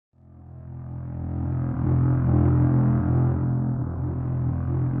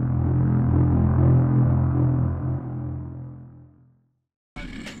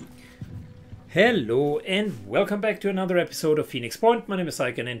Hello and welcome back to another episode of Phoenix Point. My name is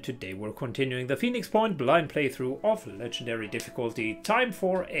Syken and today we're continuing the Phoenix Point blind playthrough of Legendary difficulty. Time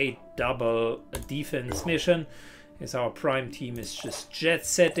for a double defense mission as our prime team is just jet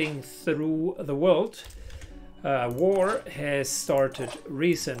setting through the world. War has started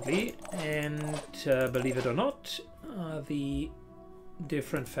recently and believe it or not, the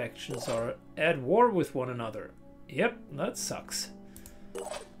different factions are at war with one another. Yep, that sucks.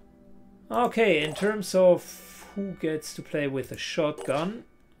 Okay, in terms of who gets to play with a shotgun,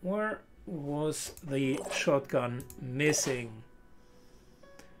 where was the shotgun missing?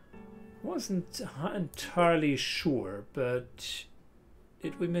 Wasn't entirely sure, but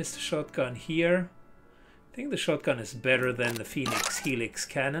did we miss the shotgun here? I think the shotgun is better than the Phoenix Helix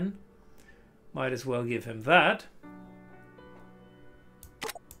cannon. Might as well give him that.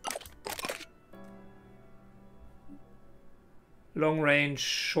 Long range,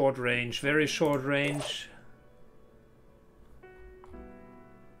 short range, very short range.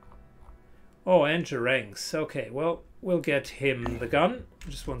 Oh, and Jerangs. Okay, well, we'll get him the gun.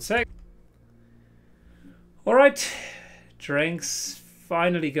 Just one sec. Alright, Jerangs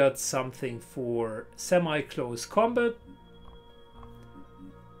finally got something for semi-close combat.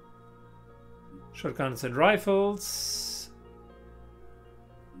 Shotguns and rifles.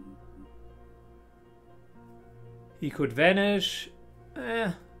 He could vanish.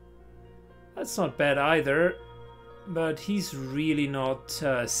 That's not bad either. But he's really not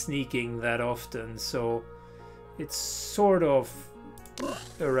sneaking that often, so it's sort of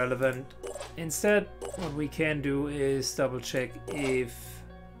irrelevant. Instead, what we can do is double check if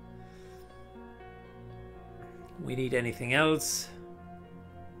we need anything else.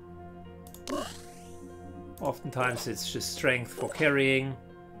 Oftentimes it's just strength for carrying.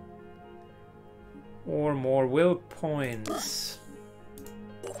 Or more will points.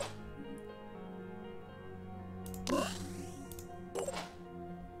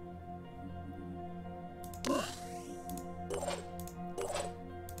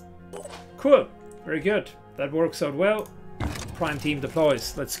 Cool. Very good. That works out well. Prime team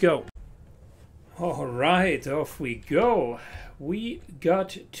deploys. Let's go. Alright, off we go. We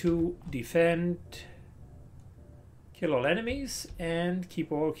got to defend, kill all enemies, and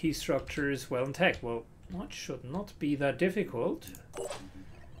keep all key structures well intact. Well, that should not be that difficult.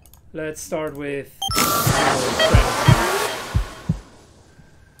 Let's start with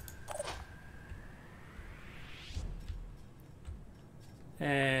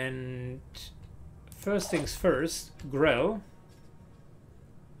and first things first, Grell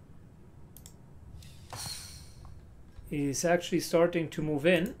is actually starting to move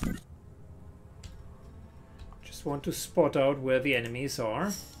in. Want to spot out where the enemies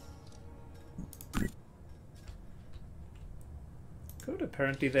are. Good,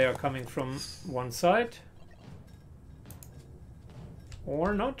 apparently they are coming from one side.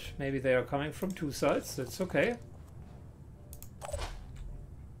 Or not, maybe they are coming from two sides, that's okay.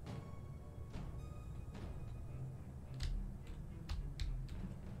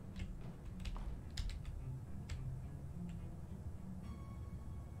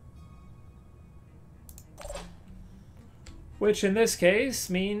 Which in this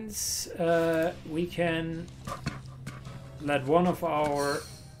case means we can let one of our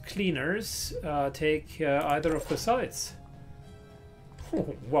cleaners take either of the sides.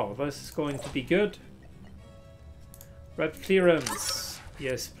 Oh, wow, this is going to be good. Rep clearance.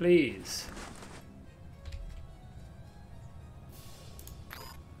 Yes, please.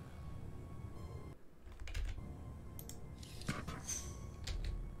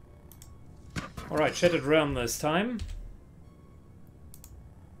 Alright, shattered realm this time.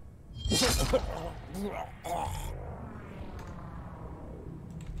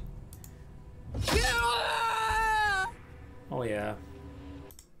 Oh yeah.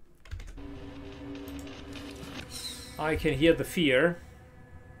 I can hear the fear.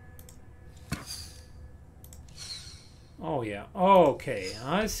 Oh yeah. Okay,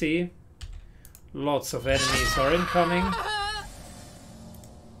 I see. Lots of enemies are incoming.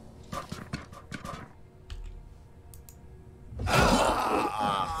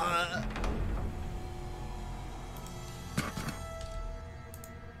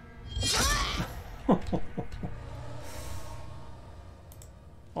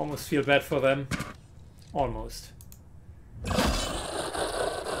 Almost feel bad for them. Almost.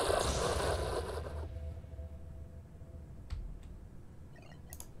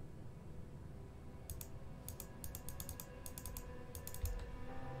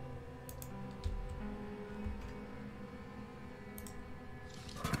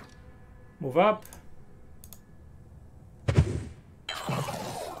 Move up.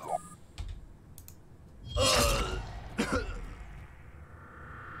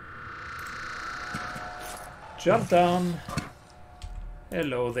 Jump down.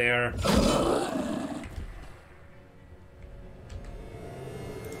 Hello there.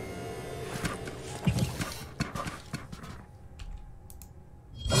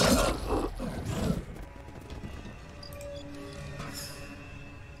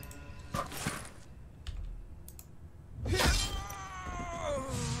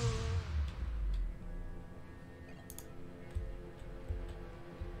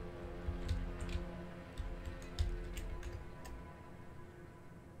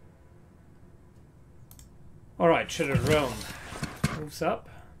 Alright, Shadow Drone moves up.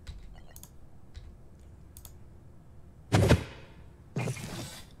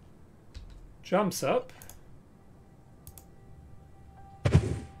 Jumps up.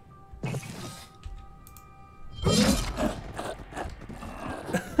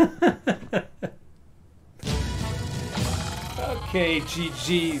 Okay,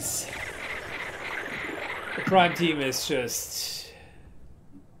 GG's. The Prime team is just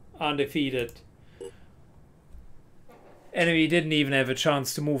undefeated. Enemy didn't even have a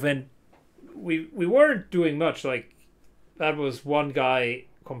chance to move in. We weren't doing much. Like, that was one guy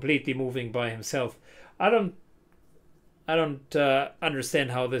completely moving by himself. I don't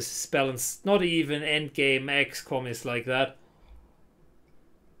understand how this is balanced. Not even endgame Xcom is like that.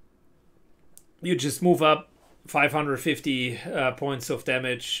 You just move up 550 points of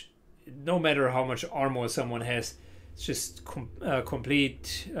damage, no matter how much armor someone has. It's just a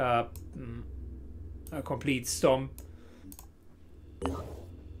complete stomp.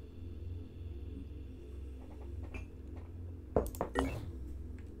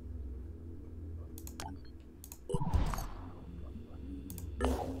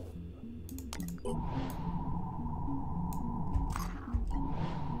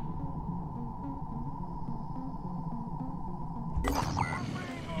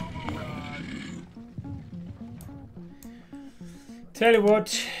 Tell you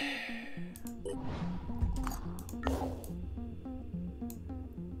what.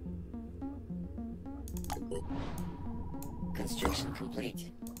 Construction complete.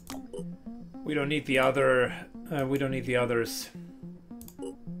 We don't need the other. We don't need the others.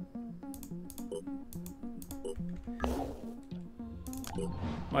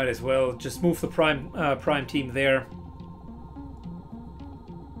 Might as well just move the prime team there.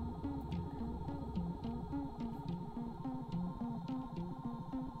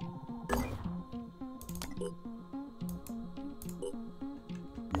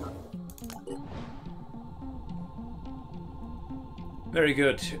 Very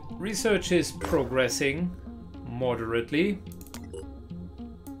good. Research is progressing moderately.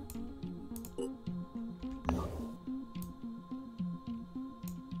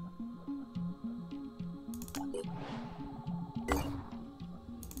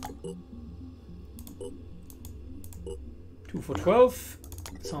 Two for 12.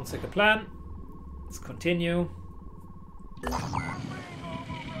 Sounds like a plan. Let's continue.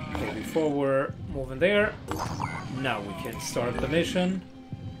 Okay, before we're moving there. Now we can start the mission.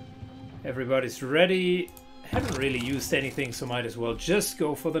 Everybody's ready. Haven't really used anything, so might as well just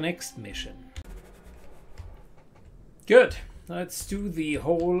go for the next mission. Good. Let's do the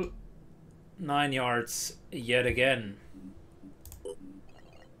whole 9 yards yet again.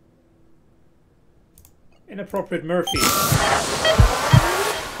 Inappropriate Murphy.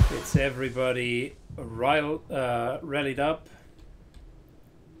 It's everybody rallied up.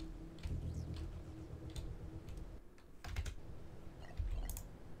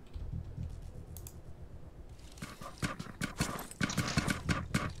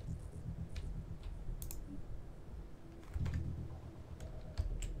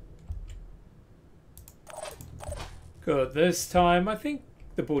 Good. This time I think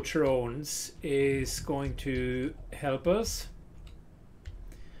the Butcher Owns is going to help us.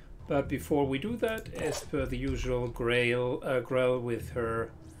 But before we do that, as per the usual, Grell with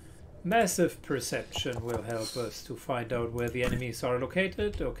her massive perception will help us to find out where the enemies are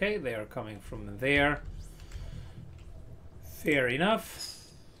located. Okay, they are coming from there. Fair enough.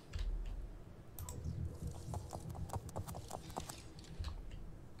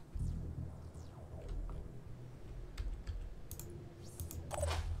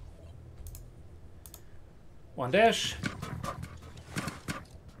 One dash.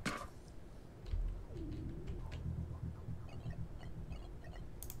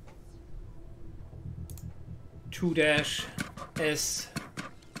 Two dash. S.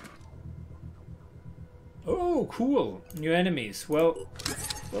 Oh, cool. New enemies. Well,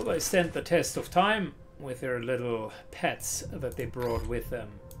 will they stand the test of time with their little pets that they brought with them?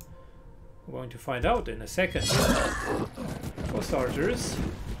 We're going to find out in a second. For starters.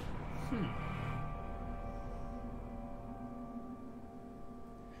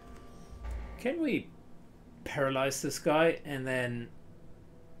 Can we paralyze this guy and then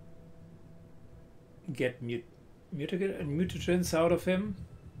get mutagens out of him?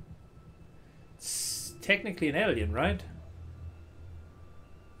 It's technically an alien, right?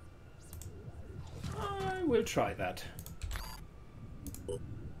 I will try that.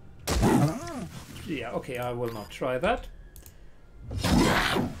 Yeah, okay, I will not try that.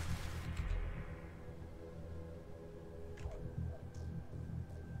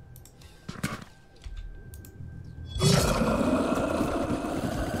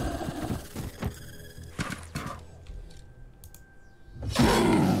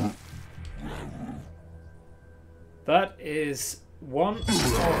 That is one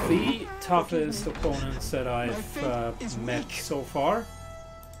of the toughest opponents that I've met so far.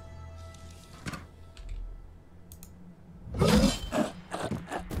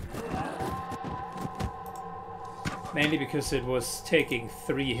 Mainly because it was taking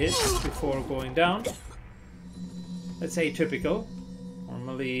 3 hits before going down. That's atypical.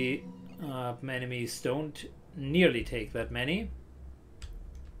 Normally enemies don't nearly take that many.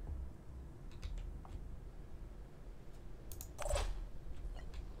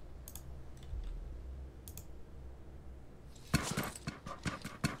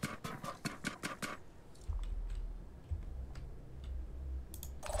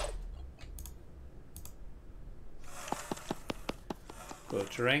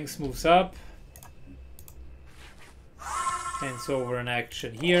 Good, ranks moves up. Hands over an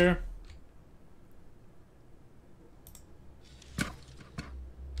action here.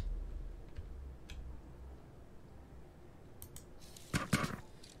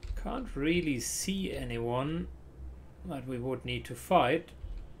 Can't really see anyone that we would need to fight.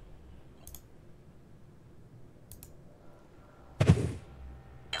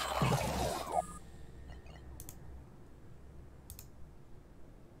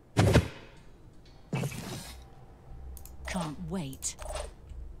 Can't wait.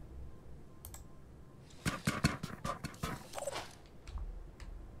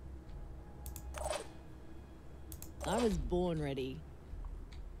 I was born ready.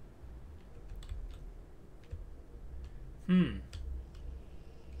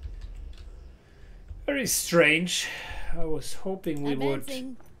 Very strange. I was hoping we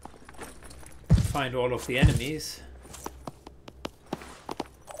would find all of the enemies.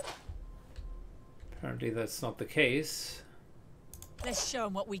 Apparently that's not the case. Let's show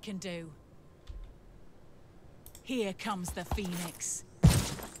them what we can do. Here comes the Phoenix.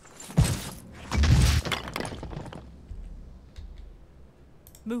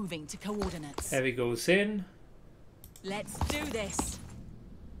 Moving to coordinates. Heavy goes in. Let's do this.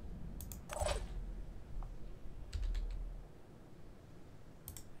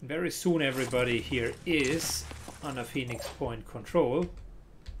 Very soon everybody here is under Phoenix Point control.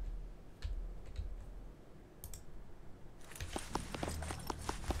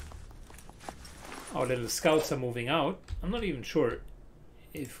 Our little scouts are moving out. I'm not even sure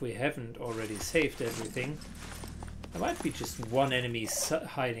if we haven't already saved everything. There might be just one enemy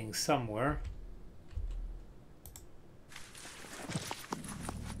hiding somewhere.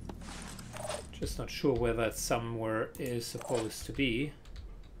 Just not sure where that somewhere is supposed to be.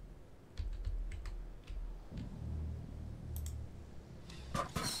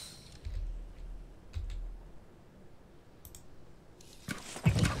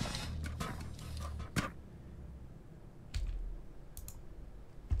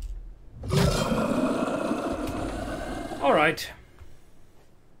 All right.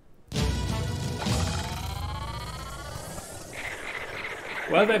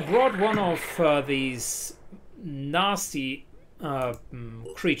 Well, they brought one of these nasty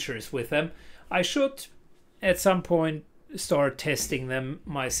creatures with them. I should, at some point, start testing them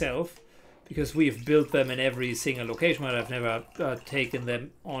myself, because we've built them in every single location, but I've never taken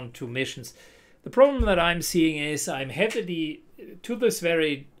them onto missions. The problem that I'm seeing is I'm heavily, to this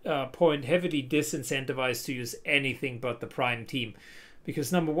very point, heavily disincentivized to use anything but the Prime team.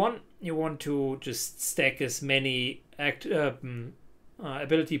 Because number one, you want to just stack as many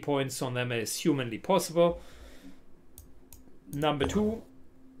ability points on them as humanly possible. Number two,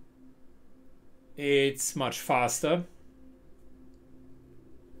 it's much faster.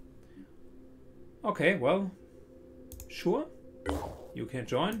 Okay, well, sure, you can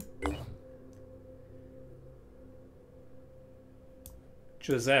join.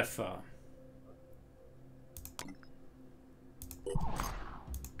 Josepha.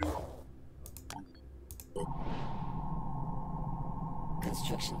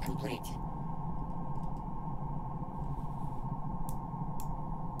 Construction complete.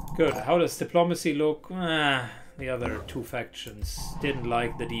 Good. How does diplomacy look? That The other two factions didn't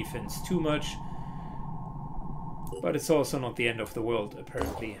like the defense too much. But it's also not the end of the world,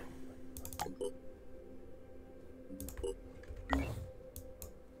 apparently.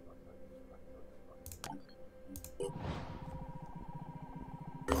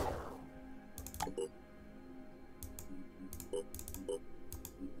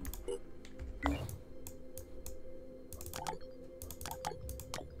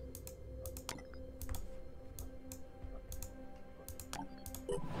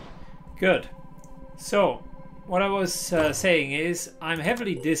 Good. So, what I was saying is, I'm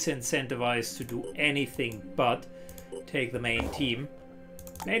heavily disincentivized to do anything but take the main team.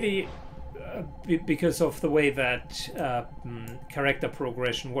 Maybe because of the way that character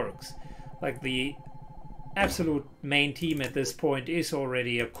progression works. Like, the absolute main team at this point is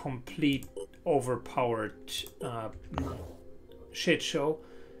already a complete overpowered shit show,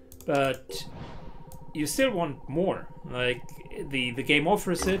 but you still want more. Like, the game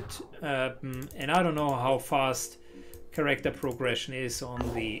offers it, and I don't know how fast character progression is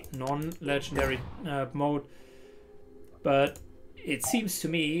on the non-legendary mode, but it seems to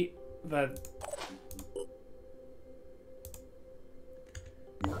me that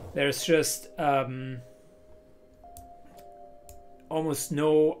there's just almost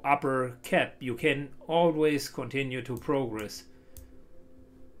no upper cap. You can always continue to progress.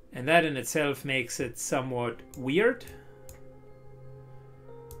 And that in itself makes it somewhat weird.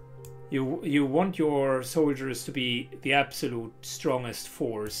 You want your soldiers to be the absolute strongest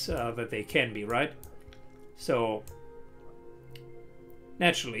force that they can be, right? So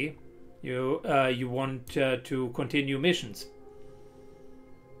naturally, you want to continue missions.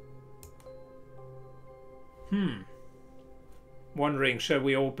 Wondering, shall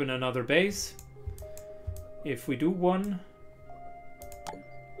we open another base? If we do one,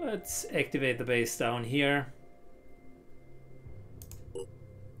 let's activate the base down here.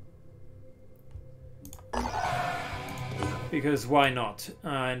 Because why not?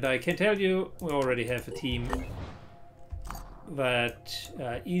 And I can tell you, we already have a team that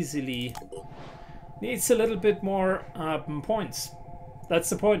easily needs a little bit more points. That's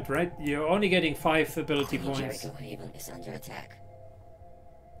the point, right? You're only getting 5 ability points. Jericho Haven is under attack.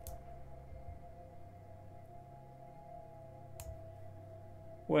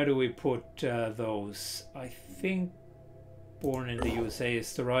 Where do we put those? I think Born in the USA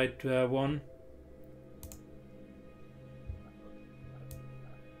is the right one.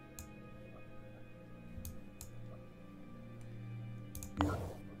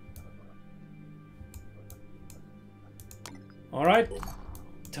 All right,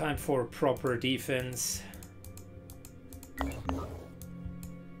 time for proper defense.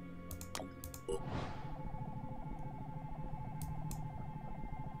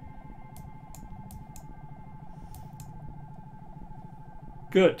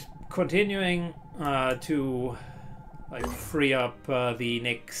 Good. Continuing to like free up the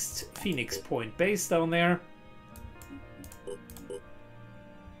next Phoenix Point base down there.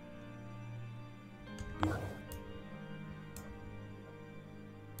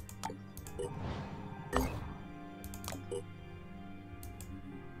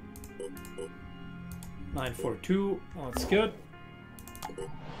 $942. Well, that's good.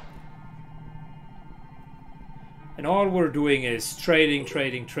 And all we're doing is trading,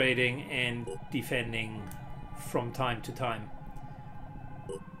 and defending from time to time.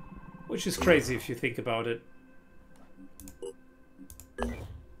 Which is crazy if you think about it.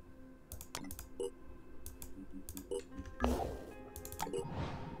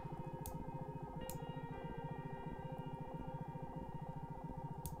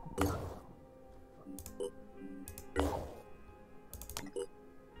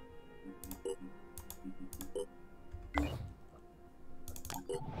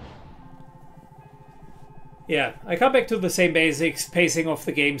 Yeah, I come back to the same basics. Pacing of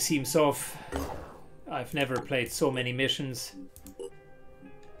the game seems off. I've never played so many missions.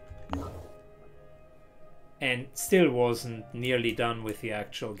 And still wasn't nearly done with the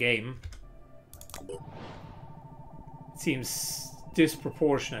actual game. It seems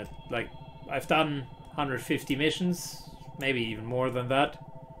disproportionate. Like, I've done 150 missions, maybe even more than that.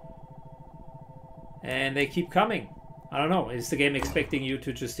 And they keep coming. I don't know, is the game expecting you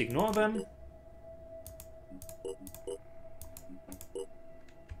to just ignore them?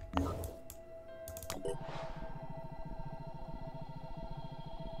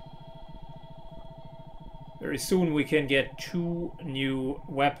 Very soon we can get 2 new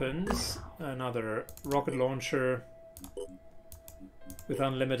weapons. Another rocket launcher with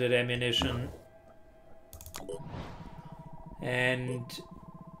unlimited ammunition. And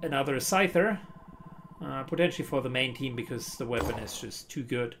another scyther Potentially for the main team because the weapon is just too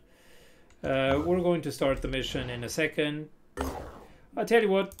good. We're going to start the mission in a second. I'll tell you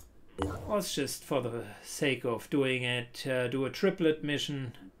what, let's just, for the sake of doing it, do a triplet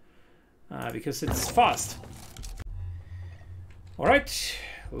mission because it's fast. Alright,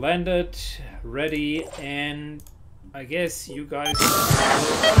 landed, ready, and I guess you guys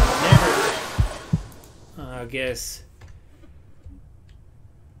never guess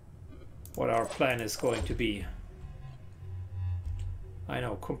what our plan is going to be. I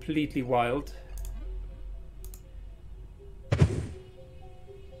know, completely wild.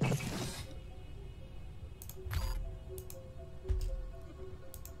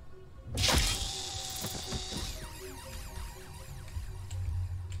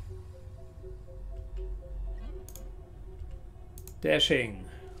 Dashing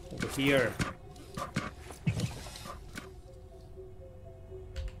over here.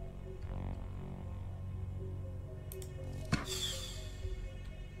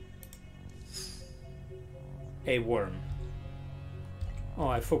 A worm. Oh,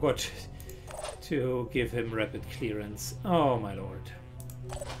 I forgot to give him rapid clearance. Oh my lord.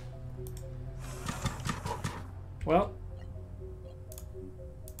 Well,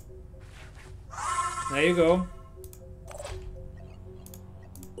 there you go.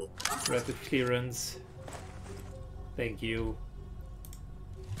 Rapid clearance. Thank you.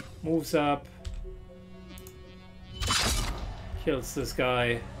 Moves up. Kills this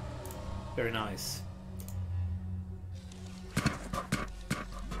guy. Very nice.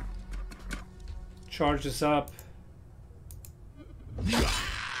 Charges up.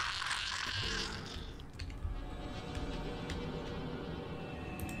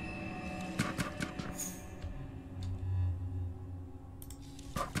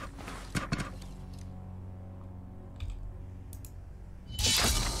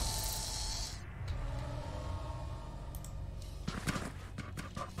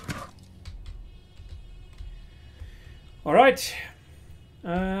 All right,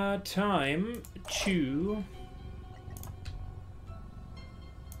 time to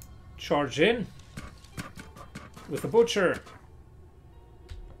charge in with the butcher.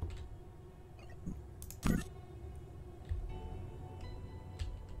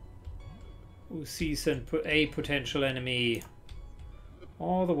 Who sees a potential enemy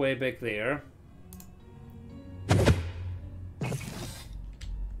all the way back there.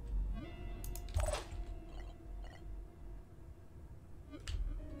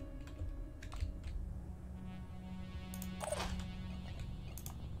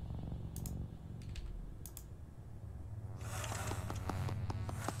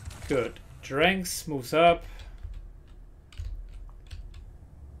 Good. Dranks moves up.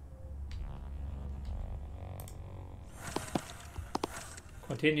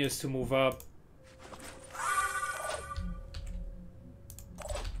 Continues to move up.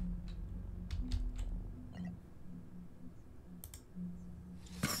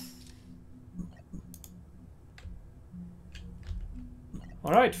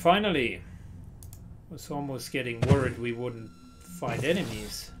 All right, finally. Was almost getting worried we wouldn't find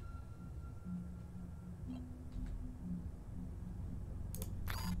enemies.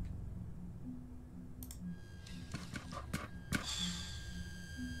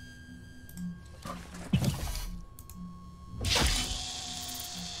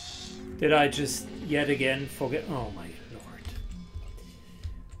 Did I just yet again forget? Oh my lord.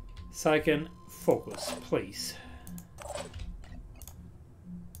 Syken, focus, please.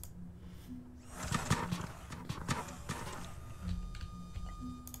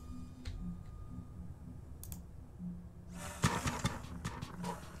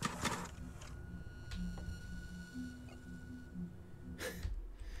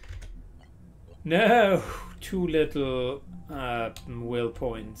 No, too little will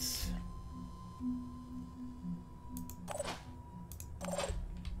points.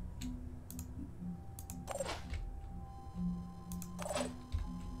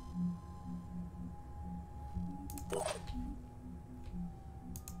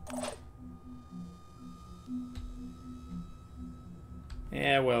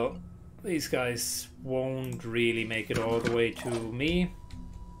 Yeah, well, these guys won't really make it all the way to me.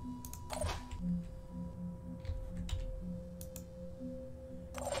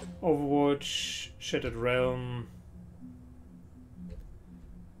 Overwatch, Shattered Realm.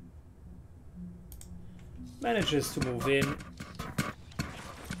 Manages to move in.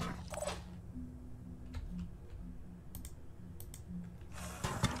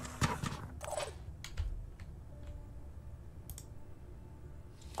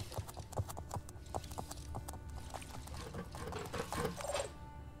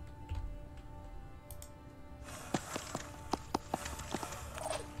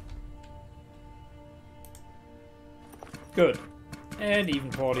 Good. And even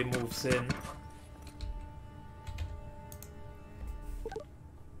party moves in.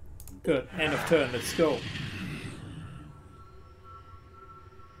 Good. End of turn. Let's go.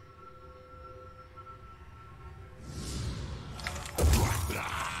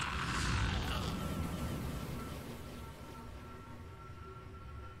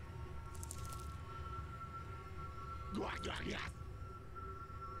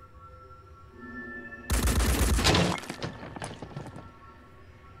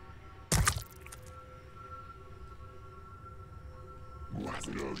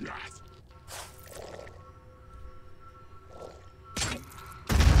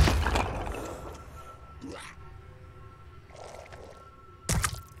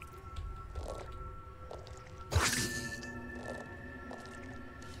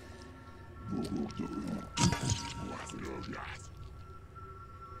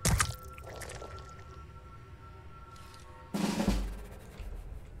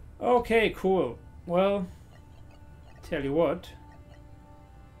 Okay, cool. Well, tell you what,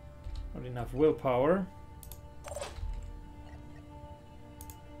 not enough willpower.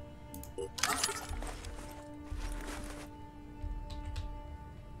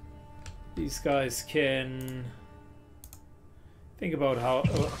 These guys can think about how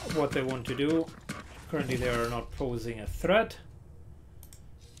what they want to do. Currently they are not posing a threat.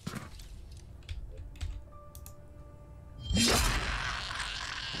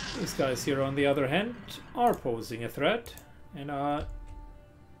 These guys here, on the other hand, are posing a threat and are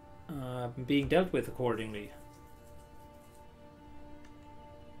being dealt with accordingly.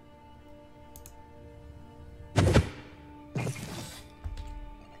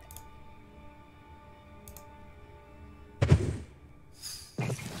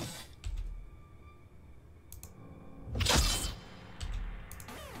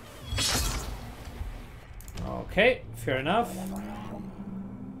 Okay, fair enough.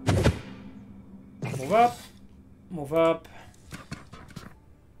 Move up, move up.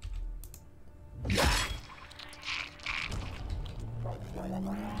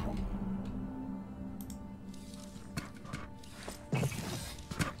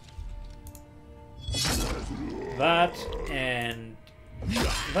 That, and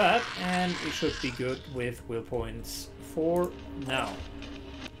we should be good with will points for now.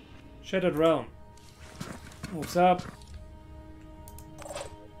 Shattered Realm moves up.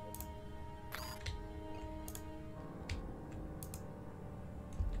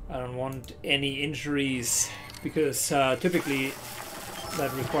 I don't want any injuries because typically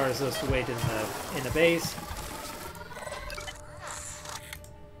that requires us to wait in the base.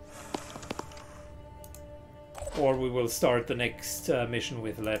 Or we will start the next mission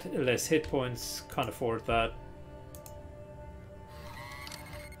with less hit points. Can't afford that.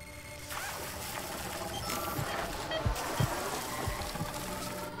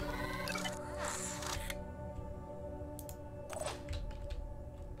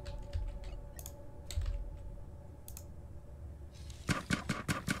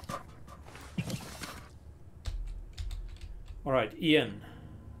 All right, Ian.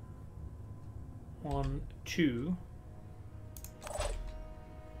 1, 2.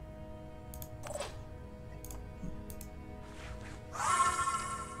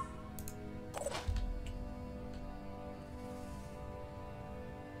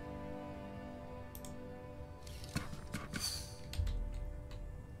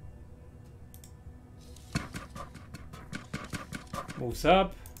 Moves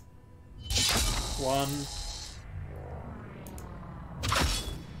up. 1,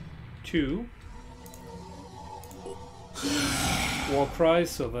 2. War cry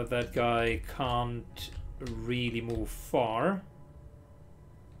so that that guy can't really move far.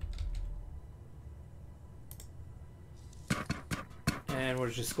 And we're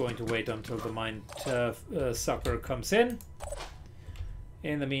just going to wait until the mind sucker comes in.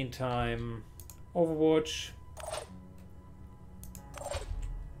 In the meantime, Overwatch.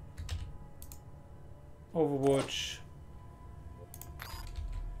 Overwatch.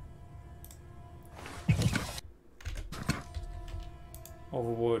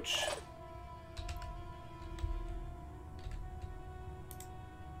 Overwatch.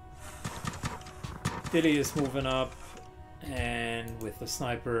 Dilly is moving up, and with the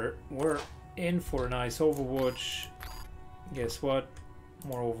sniper we're in for a nice Overwatch. Guess what?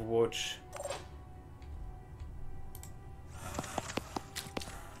 More Overwatch.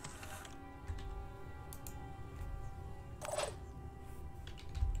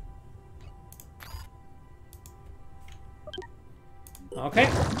 Okay.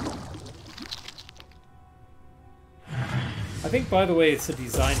 I think, by the way, it's a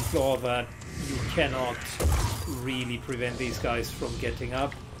design flaw that you cannot really prevent these guys from getting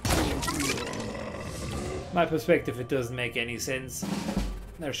up. My perspective, it doesn't make any sense.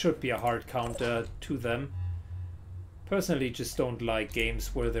 There should be a hard counter to them. Personally, just don't like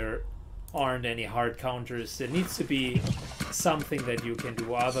games where there aren't any hard counters. There needs to be something that you can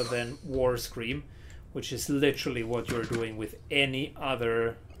do other than War Scream, which is literally what you're doing with any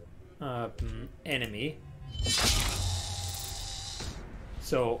other enemy.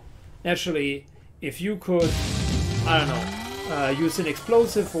 So, naturally, if you could, I don't know, use an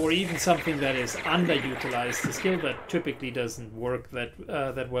explosive or even something that is underutilized, a skill that typically doesn't work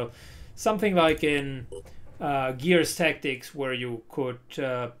that well. Something like in Gears Tactics, where you could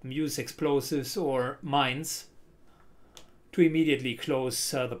use explosives or mines to immediately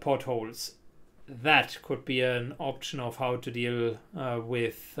close the potholes. That could be an option of how to deal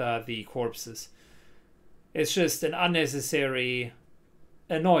with the corpses. It's just an unnecessary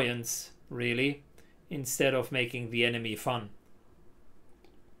annoyance, really, instead of making the enemy fun.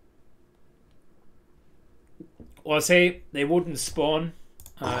 Or say they wouldn't spawn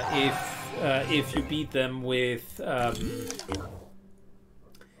if you beat them with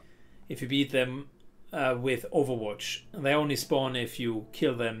Overwatch. They only spawn if you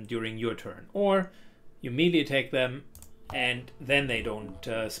kill them during your turn, or you melee attack them and then they don't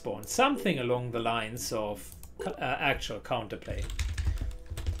spawn. Something along the lines of actual counterplay.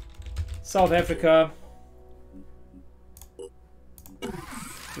 South Africa.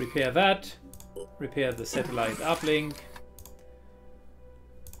 Repair that. Repair the satellite uplink.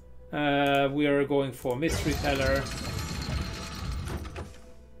 We are going for Mist Repeller.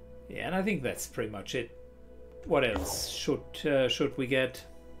 Yeah, and I think that's pretty much it. What else should we get?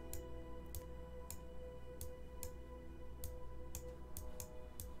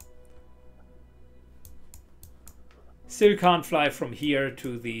 Still can't fly from here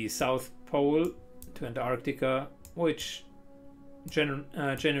to the South Pole, to Antarctica, which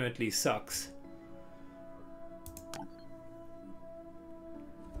genuinely sucks.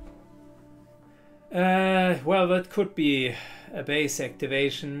 Well, that could be a base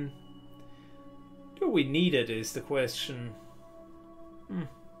activation. Do we need it is the question.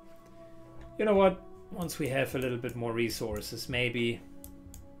 You know what? Once we have a little bit more resources, maybe.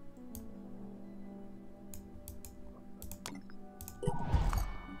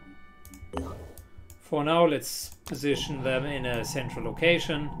 For now, let's position them in a central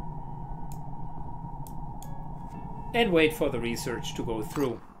location and wait for the research to go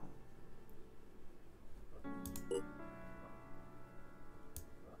through.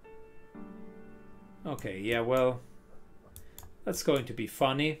 Okay, yeah, well, that's going to be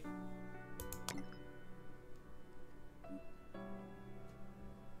funny.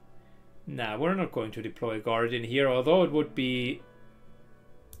 Nah, we're not going to deploy a guard in here, although it would be...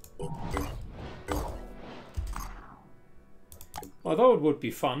 Although it would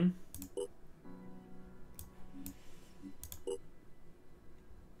be fun.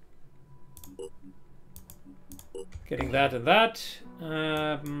 Getting that and that.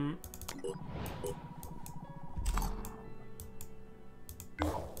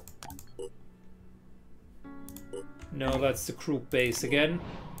 No, that's the crew base again.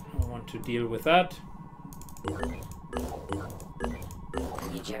 I don't want to deal with that.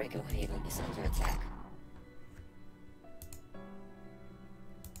 The Jericho Haven is under attack.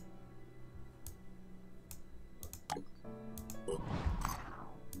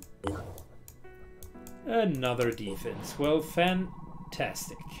 Another defense. Well,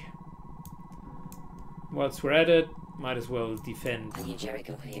 fantastic. Whilst we're at it, might as well defend. The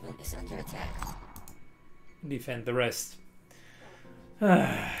Jericho Haven is under attack. Defend the rest.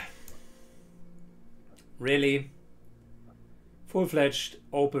 Really? Full-fledged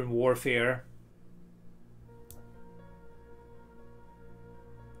open warfare.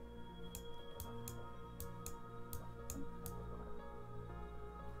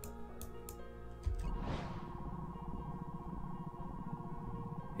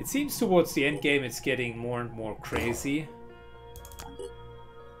 It seems towards the end game it's getting more and more crazy.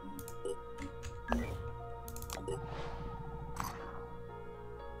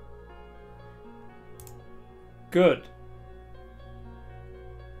 Good.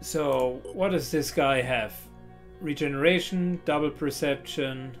 So, what does this guy have? Regeneration, double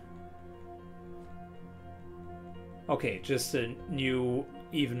perception. Okay, just a new,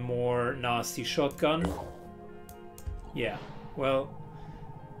 even more nasty shotgun. Yeah, well,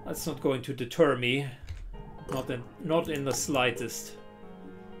 that's not going to deter me. Not in the slightest.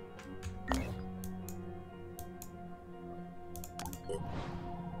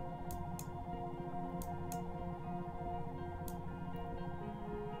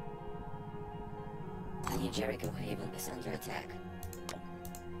 The New Jericho Haven is under attack.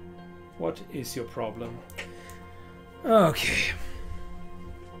 What is your problem? Okay.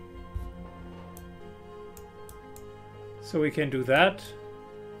 So we can do that,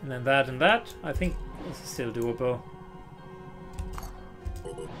 and then that and that. I think this is still doable.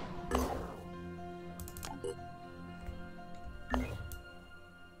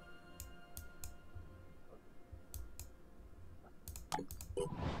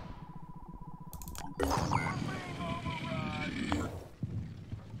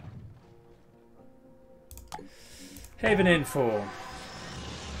 Haven info,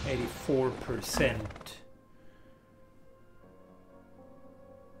 84%.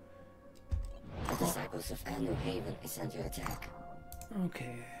 The Disciples of New Haven is under attack.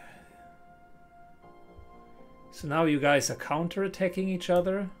 Okay. So now you guys are counter-attacking each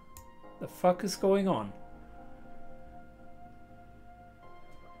other? The fuck is going on?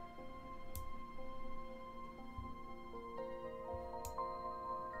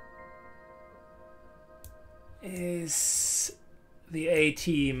 Is the A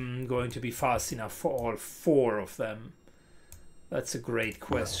team going to be fast enough for all 4 of them? That's a great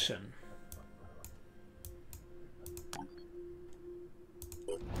question.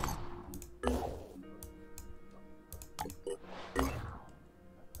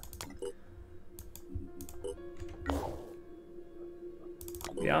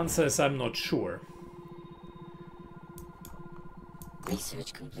 The answer is I'm not sure.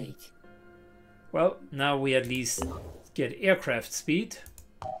 Research complete. Well, now we at least get aircraft speed.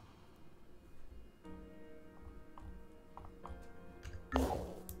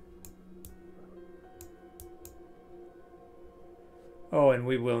 Oh, and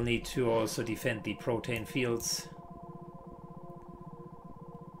we will need to also defend the protein fields.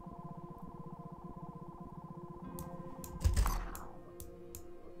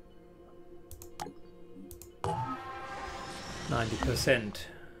 %.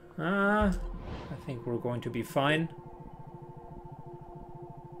 I think we're going to be fine.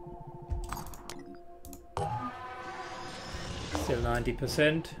 Still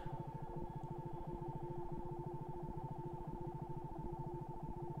 90%.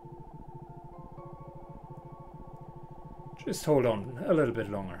 Just hold on a little bit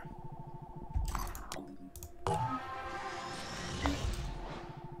longer.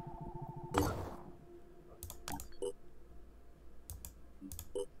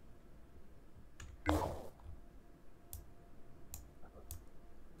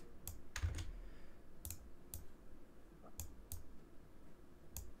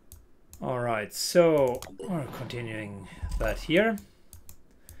 Alright, so we're continuing that here.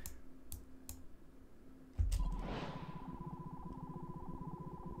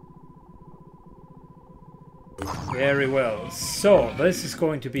 Very well. So this is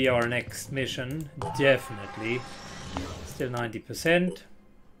going to be our next mission, definitely. Still 90%.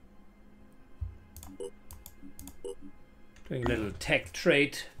 Doing a little tech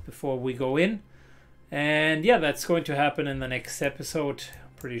trade before we go in. And yeah, that's going to happen in the next episode.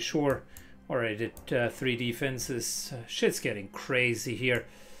 Pretty sure. Alright, at 3 defenses. Shit's getting crazy here.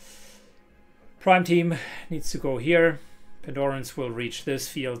 Prime team needs to go here. Pandorans will reach this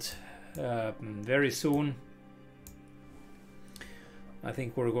field very soon. I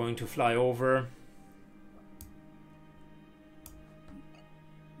think we're going to fly over.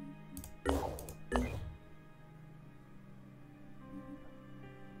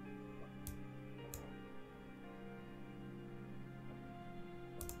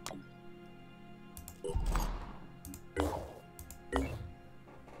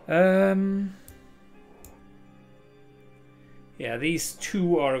 Yeah, these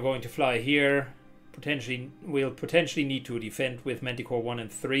 2 are going to fly here. We'll potentially need to defend with Manticore 1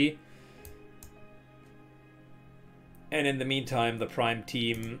 and 3. And in the meantime, the Prime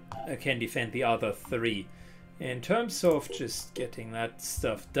team can defend the other 3. In terms of just getting that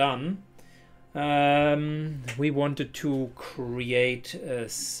stuff done, we wanted to create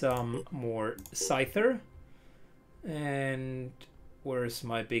some more Scyther. And where's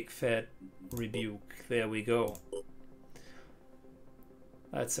my big fat rebuke? There we go.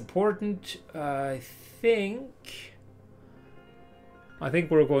 That's important. I think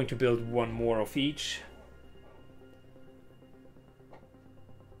we're going to build 1 more of each.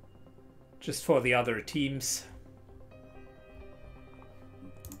 Just for the other teams.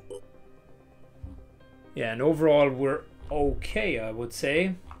 Yeah, and overall we're okay, I would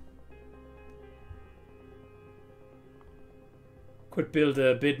say. Could build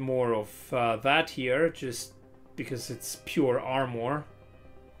a bit more of that here, just because it's pure armor.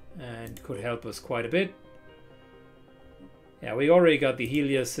 And could help us quite a bit. Yeah, we already got the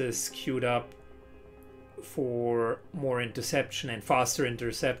Helioses queued up. for more interception and faster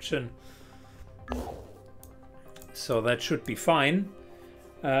interception. So that should be fine.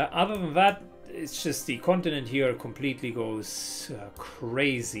 Other than that, it's just the continent here completely goes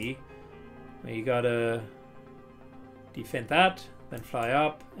crazy. You gotta defend that, then fly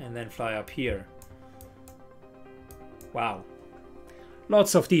up, and then fly up here. Wow.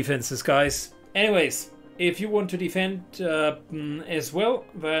 Lots of defenses, guys. Anyways, if you want to defend as well,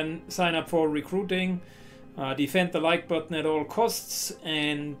 then sign up for recruiting. Defend the like button at all costs,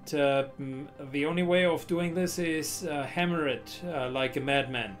 and the only way of doing this is hammer it like a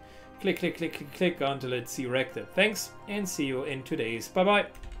madman. Click, click, click, click, click until it's erected. Thanks, and see you in today's. Bye-bye.